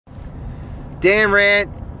Dan Rant,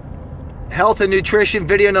 Health and Nutrition,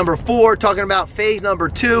 video number 4, talking about phase number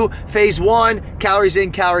 2. Phase 1, calories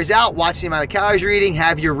in, calories out. Watch the amount of calories you're eating.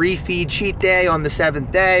 Have your refeed cheat day on the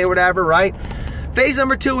 7th day or whatever, right? Phase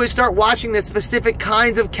number 2 is start watching the specific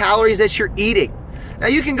kinds of calories that you're eating. Now,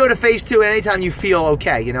 you can go to phase 2 anytime you feel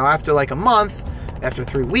okay. You know, after like a month, after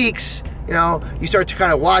 3 weeks, you know, you start to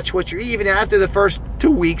kind of watch what you're eating. Even after the first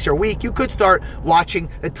 2 weeks or week, you could start watching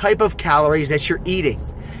the type of calories that you're eating,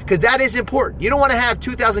 because that is important. You don't want to have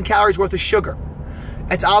 2,000 calories worth of sugar.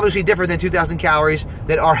 That's obviously different than 2,000 calories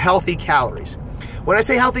that are healthy calories. When I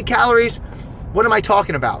say healthy calories, what am I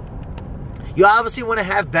talking about? You obviously want to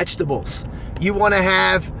have vegetables. You want to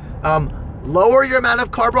have, lower your amount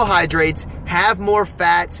of carbohydrates, have more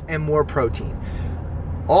fats and more protein.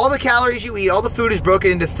 All the calories you eat, all the food is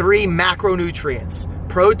broken into 3 macronutrients: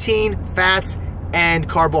 protein, fats, and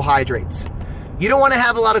carbohydrates. You don't want to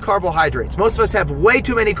have a lot of carbohydrates. Most of us have way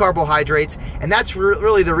too many carbohydrates, and that's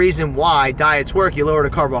really the reason why diets work. You lower the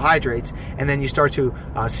carbohydrates, and then you start to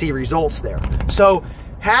see results there. So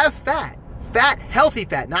have fat. Fat, healthy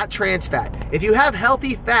fat, not trans fat. If you have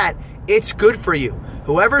healthy fat, it's good for you.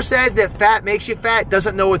 Whoever says that fat makes you fat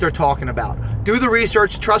doesn't know what they're talking about. Do the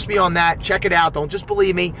research. Trust me on that. Check it out. Don't just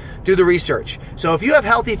believe me. Do the research. So if you have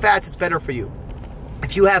healthy fats, it's better for you.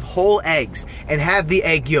 If you have whole eggs and have the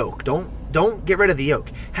egg yolk, don't get rid of the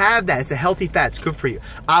yolk. Have that. It's a healthy fat. It's good for you.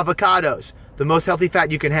 Avocados, the most healthy fat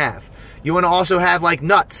you can have. You want to also have like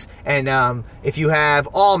nuts, and if you have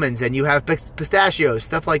almonds and you have pistachios,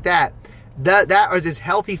 stuff like that, that are just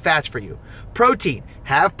healthy fats for you. Protein,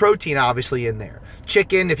 have protein obviously in there.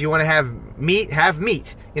 Chicken, if you want to have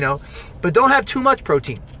meat, you know, but don't have too much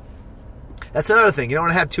protein. That's another thing. You don't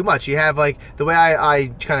want to have too much. You have, like, the way I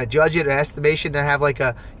kind of judge it, an estimation, to have like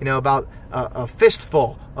a, you know, about a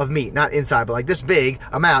fistful of meat, not inside, but like this big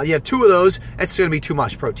amount. You have 2 of those, that's going to be too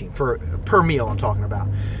much protein per meal I'm talking about.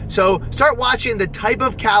 So start watching the type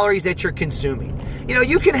of calories that you're consuming. You know,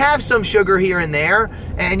 you can have some sugar here and there,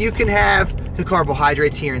 and you can have the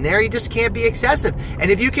carbohydrates here and there. You just can't be excessive. And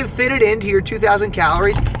if you can fit it into your 2,000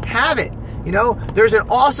 calories, have it. You know, there's an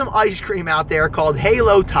awesome ice cream out there called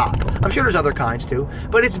Halo Top. I'm sure there's other kinds too,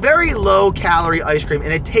 but it's very low calorie ice cream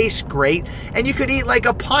and it tastes great. And you could eat like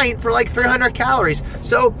a pint for like 300 calories.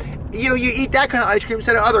 So, you know, you eat that kind of ice cream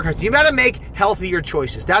instead of other kinds. You gotta make healthier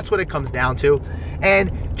choices. That's what it comes down to.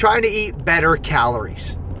 And trying to eat better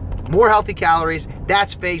calories. More healthy calories.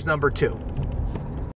 That's phase number 2.